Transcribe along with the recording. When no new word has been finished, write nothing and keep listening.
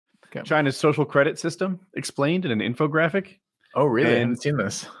Okay. China's social credit system explained in an infographic. Oh, really? I And haven't seen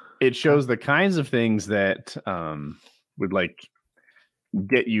this. it shows the kinds of things that would like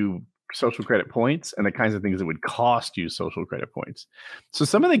get you social credit points and the kinds of things that would cost you social credit points. So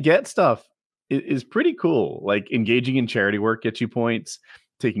some of the get stuff is pretty cool. Like engaging in charity work gets you points,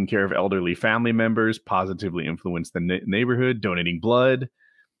 taking care of elderly family members, positively influence the neighborhood, donating blood.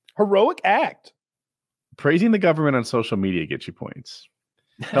 Heroic act. Praising the government on social media gets you points.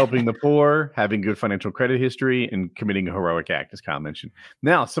 Helping the poor, having good financial credit history, and committing a heroic act, as Kyle mentioned.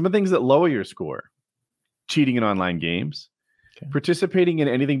 Now, some of the things that lower your score: cheating in online games, participating in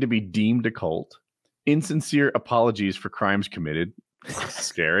anything to be deemed a cult, insincere apologies for crimes committed,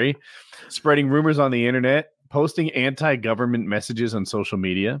 scary, spreading rumors on the internet, posting anti-government messages on social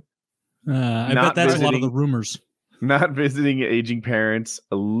media. I bet that's a lot of the rumors. Not visiting aging parents,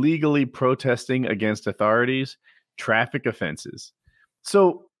 illegally protesting against authorities, traffic offenses.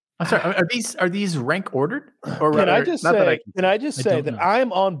 So, I'm sorry, are these rank ordered? Or Can I just say that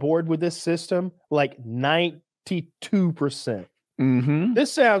I'm on board with this system like 92%. Mm-hmm.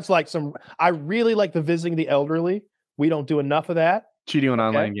 This sounds like some. I really like the visiting the elderly. We don't do enough of that. Cheating on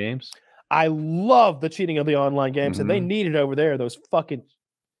online games. I love the cheating of the online games, and they need it over there. Those fucking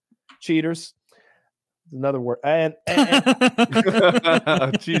cheaters. Another word, and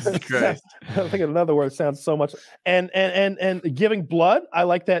Jesus Christ! I think another word sounds so much. And giving blood, I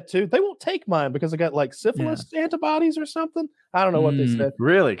like that too. They won't take mine because I got like syphilis antibodies or something. I don't know what they said.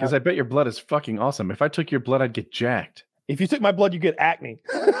 Really? Because I bet your blood is fucking awesome. If I took your blood, I'd get jacked. If you took my blood, you get acne.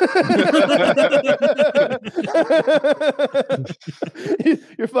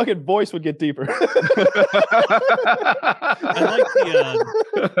 Your fucking voice would get deeper. I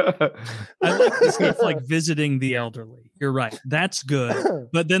like the stuff like visiting the elderly. You're right. That's good.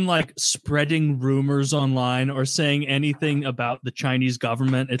 But then like spreading rumors online or saying anything about the Chinese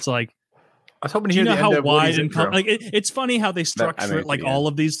government, it's like, I was hoping to hear how wide and like it's funny how they structure it like all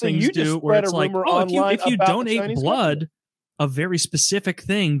of these things do, where it's like, oh, if you donate blood, a very specific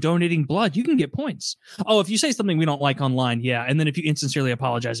thing, donating blood, you can get points. Oh, if you say something we don't like online, yeah. And then if you insincerely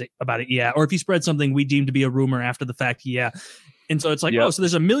apologize about it, yeah. Or if you spread something we deem to be a rumor after the fact, yeah. And so it's like, oh, so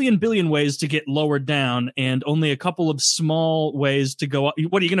there's a million billion ways to get lowered down and only a couple of small ways to go up.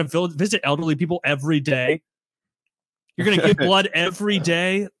 What are you going to visit elderly people every day? You're going to give blood every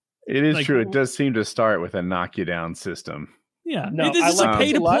day? It is true. It does seem to start with a knock you down system. Yeah. No, this is like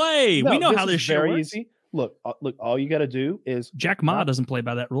pay to play. We know how this shit works. Easy. Look, all you got to do is Jack Ma doesn't play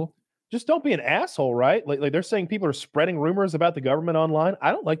by that rule. Just don't be an asshole, right? Like they're saying people are spreading rumors about the government online.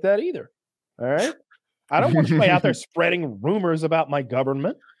 I don't like that either. All right. I don't want you out there spreading rumors about my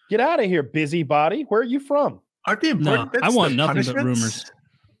government. Get out of here, busybody. Where are you from? Aren't the important bits? I want nothing but rumors.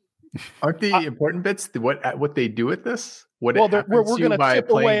 Aren't the important bits what they do with this? What we're going to chip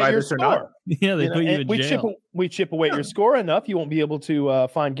away at your score. Yeah, they put you in jail. We chip away at your score enough, you won't be able to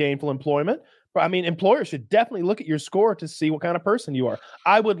find gainful employment. But I mean, employers should definitely look at your score to see what kind of person you are.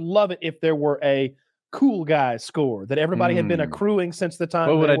 I would love it if there were a cool guy score that everybody had been accruing since the time.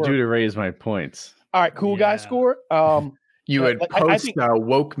 What would I do to raise my points? All right, cool guy score. You would post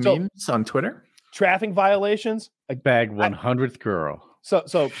woke memes on Twitter. Traffic violations. Bag 100th girl.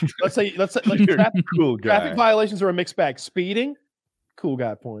 So let's say cool guy. Traffic violations are a mixed bag. Speeding, cool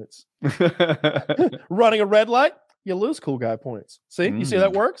guy points. Running a red light, you lose cool guy points. See, you see how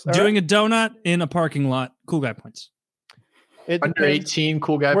that works? Doing a donut in a parking lot, cool guy points. Under 18,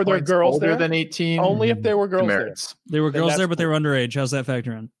 cool guy were points. There girls older there? Than 18. Only if there were girls there. There were girls there, but they were underage. How's that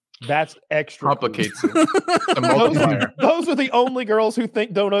factor in? That's extra. Complicates it. The multiplier. Those are the only girls who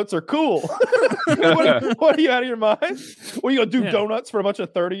think donuts are cool. What are you out of your mind? What are you gonna do donuts for a bunch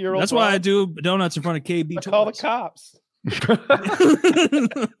of 30-year-olds? That's why I do donuts in front of KB. Call the cops.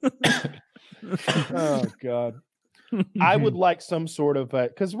 Oh God. I would like some sort of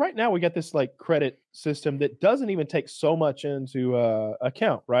because right now we got this like credit system that doesn't even take so much into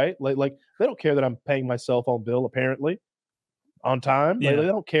account, right? Like they don't care that I'm paying my cell phone bill apparently on time. Like, they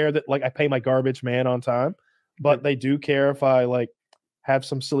don't care that like I pay my garbage man on time, but they do care if I like have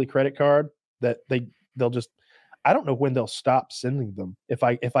some silly credit card that they'll just. I don't know when they'll stop sending them if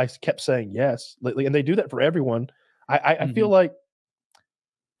I kept saying yes lately, and they do that for everyone. I feel like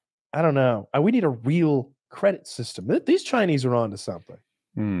I don't know. We need a real credit system. These Chinese are onto something.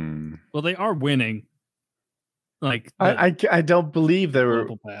 Well, they are winning. Like I don't believe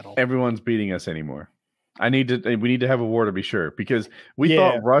everyone's beating us anymore. We need to have a war to be sure, because we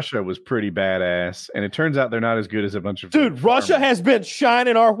thought Russia was pretty badass, and it turns out they're not as good as a bunch of Russia has been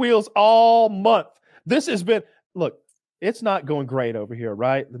shining our wheels all month. This has been it's not going great over here,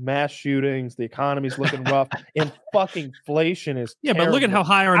 right? The mass shootings, the economy's looking rough, and fucking inflation is terrible. But look at how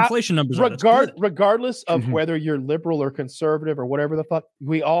high our inflation numbers are. Regardless of whether you're liberal or conservative or whatever the fuck,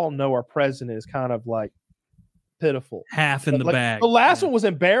 we all know our president is kind of like pitiful. Half in the bag. The last one was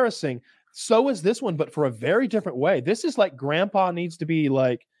embarrassing. So is this one, but for a very different way. This is like grandpa needs to be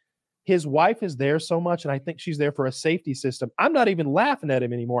like, his wife is there so much, and I think she's there for a safety system. I'm not even laughing at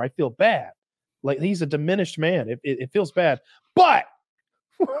him anymore. I feel bad. Like, he's a diminished man. It feels bad. But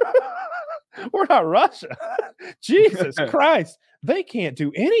we're not Russia. Jesus Christ. They can't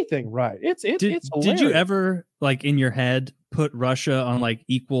do anything right. It's hilarious. Did you ever, like, in your head, put Russia on like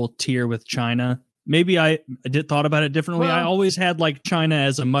equal tier with China? Maybe I thought about it differently. I always had like China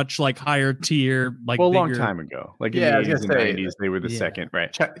as a much like higher tier, like a long time ago. Like in the 80s and 90s, they were the second,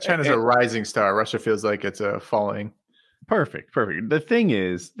 right? China's a rising star. Russia feels like it's a falling. Perfect. The thing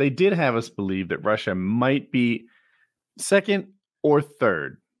is, they did have us believe that Russia might be second or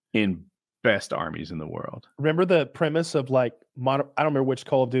third in best armies in the world. Remember the premise of like, I don't remember which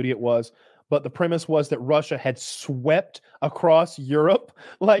Call of Duty it was, but the premise was that Russia had swept across Europe,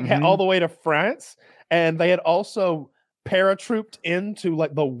 like all the way to France. And they had also paratrooped into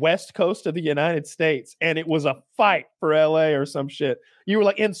like the west coast of the United States. And it was a fight for LA or some shit. You were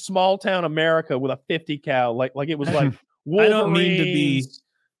like in small town America with a 50 cal. Like it was like Wolverines. I don't mean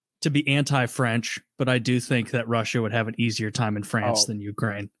to be anti-French, but I do think that Russia would have an easier time in France than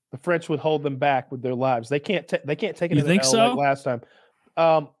Ukraine. The French would hold them back with their lives. They can't take it. You think so? Like last time.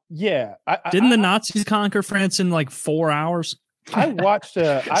 Yeah. Didn't the Nazis conquer France in like 4 hours? I watched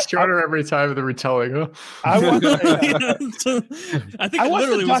Starter every time of the retelling. Huh? I watched I think it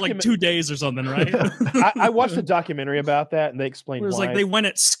literally was like 2 days or something, right? I watched a documentary about that, and they explained it was why. like they went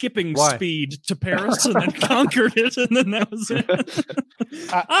at skipping speed to Paris and then conquered it, and then that was it.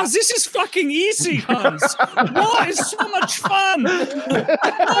 This is fucking easy, Hans. War is so much fun. Look,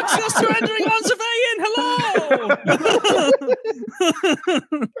 you're surrendering on civilian. Hello.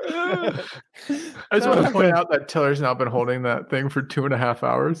 I just want to point out that Tiller's now been holding that thing for 2.5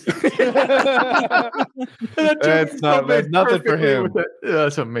 hours. That's nothing for him.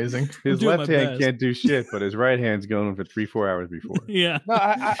 That's amazing. His left hand can't do shit, but his right hand's going for 3-4 hours before. Yeah. No,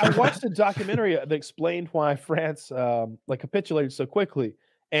 I watched a documentary that explained why France capitulated so quickly,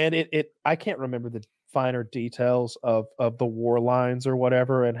 and I can't remember the finer details of the war lines or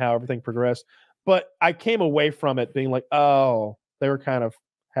whatever and how everything progressed, but I came away from it being like, oh, they were kind of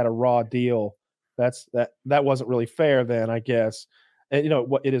had a raw deal. That wasn't really fair then, I guess. And,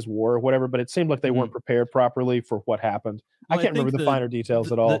 what it is war or whatever, but it seemed like they weren't prepared properly for what happened. Well, I can't remember the finer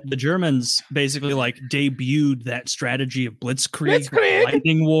details at all. The Germans basically like debuted that strategy of blitzkrieg.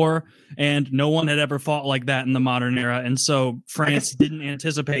 Lightning war, and no one had ever fought like that in the modern era. And so France didn't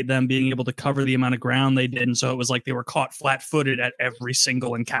anticipate them being able to cover the amount of ground they did. And so it was like they were caught flat-footed at every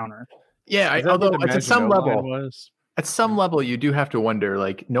single encounter. Yeah, although at some level, you do have to wonder,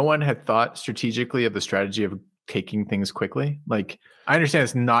 like, no one had thought strategically of the strategy of taking things quickly. Like, I understand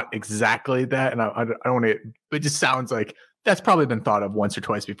it's not exactly that, and I don't want to, but it just sounds like that's probably been thought of once or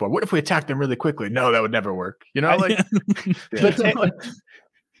twice before. What if we attacked them really quickly? No, that would never work. Like,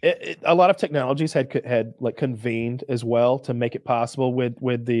 a lot of technologies had like convened as well to make it possible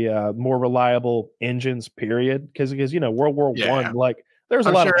with the more reliable engines. Period, because World War I, like. There's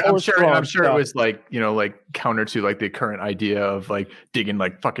a lot of I'm sure it was like, like counter to like the current idea of like digging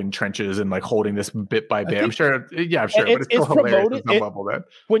like fucking trenches and like holding this bit by bit. I'm sure. But it's still hilarious at some level. That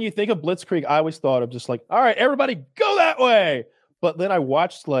when you think of Blitzkrieg, I always thought of just like, all right, everybody go that way. But then I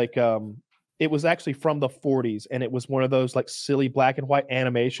watched like it was actually from the 40s, and it was one of those like silly black and white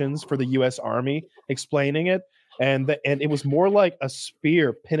animations for the U.S. Army explaining it. And it was more like a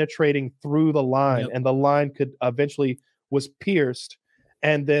spear penetrating through the line, and the line was pierced.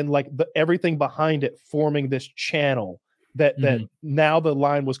 And then like everything behind it forming this channel that now the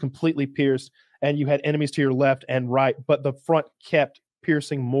line was completely pierced, and you had enemies to your left and right, but the front kept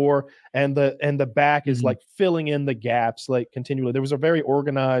piercing more, and the back is like filling in the gaps like continually. There was a very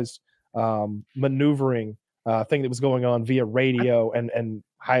organized maneuvering thing that was going on via radio and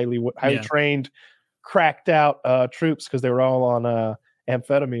highly trained, cracked out troops, because they were all on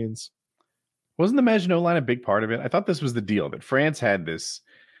amphetamines. Wasn't the Maginot Line a big part of it? I thought this was the deal, that France had this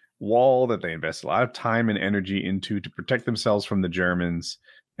wall that they invested a lot of time and energy into to protect themselves from the Germans,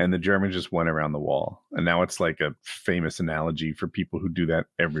 and the Germans just went around the wall. And now it's like a famous analogy for people who do that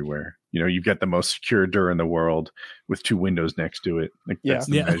everywhere. You've got the most secure door in the world with 2 windows next to it. Like that's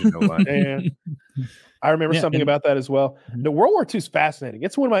the Maginot Line. And I remember something about that as well. No, World War II is fascinating.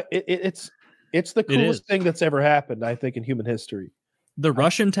 It's one of my it's the coolest thing that's ever happened, I think, in human history. the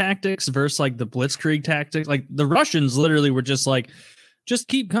Russian tactics versus like the Blitzkrieg tactics. Like the Russians literally were just like, just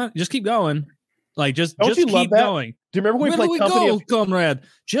keep going. Like just keep going. Do you remember when we played Company of Comrade?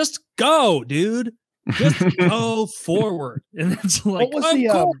 Just go, dude. Just go forward. And it's like, I'm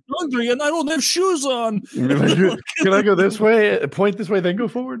cold, hungry, and I don't have shoes on. Can I go this way? Point this way, then go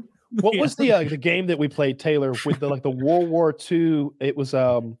forward. What was the game that we played, Taylor, with the World War II? It was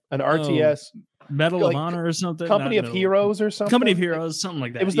an RTS. Medal of Honor or something. Company of Heroes or something. Company of Heroes, something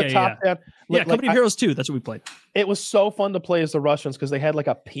like that. It was the top 10. Company of Heroes 2. That's what we played. It was so fun to play as the Russians because they had like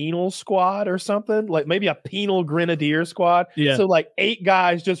a penal squad or something, like maybe a penal grenadier squad. Yeah. So like 8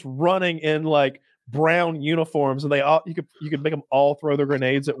 guys just running in like brown uniforms, and you could make them all throw their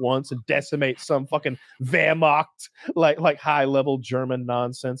grenades at once and decimate some fucking Wehrmacht like high level German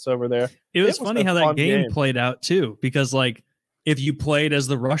nonsense over there. It was funny how that game played out too, because like if you played as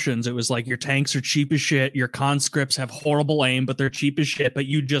the Russians, it was like your tanks are cheap as shit, your conscripts have horrible aim, but they're cheap as shit, but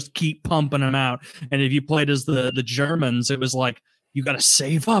you just keep pumping them out. And if you played as the Germans, it was like you got to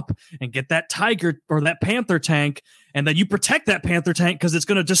save up and get that Tiger or that Panther tank, and then you protect that Panther tank because it's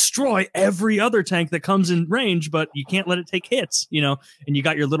going to destroy every other tank that comes in range, but you can't let it take hits, you know. And you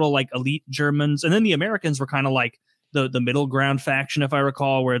got your little like elite Germans, and then the Americans were kind of like the middle ground faction, if I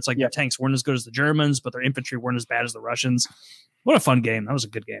recall, where it's like their tanks weren't as good as the Germans, but their infantry weren't as bad as the Russians. What a fun game. That was a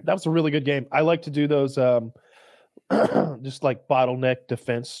good game. That was a really good game. I like to do those just like bottleneck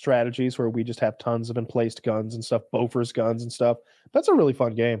defense strategies where we just have tons of emplaced guns and stuff, Bofors guns and stuff. That's a really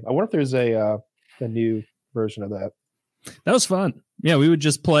fun game. I wonder if there's a new version of that. That was fun. Yeah, we would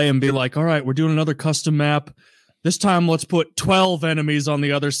just play and be like, all right, we're doing another custom map. This time, let's put 12 enemies on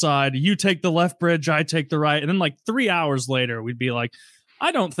the other side. You take the left bridge, I take the right. And then like 3 hours later, we'd be like,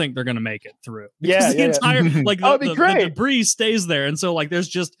 I don't think they're going to make it through. Because the entire, like the debris stays there. And so like, there's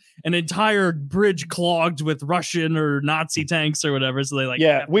just an entire bridge clogged with Russian or Nazi tanks or whatever. So they like,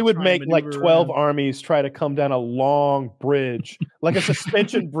 we would make like 12 armies try to come down a long bridge, like a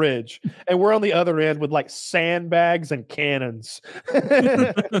suspension bridge. And we're on the other end with like sandbags and cannons. And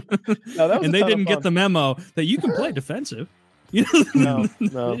they didn't get the memo that you can play defensive. No,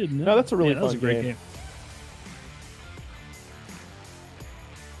 that's a really fun game.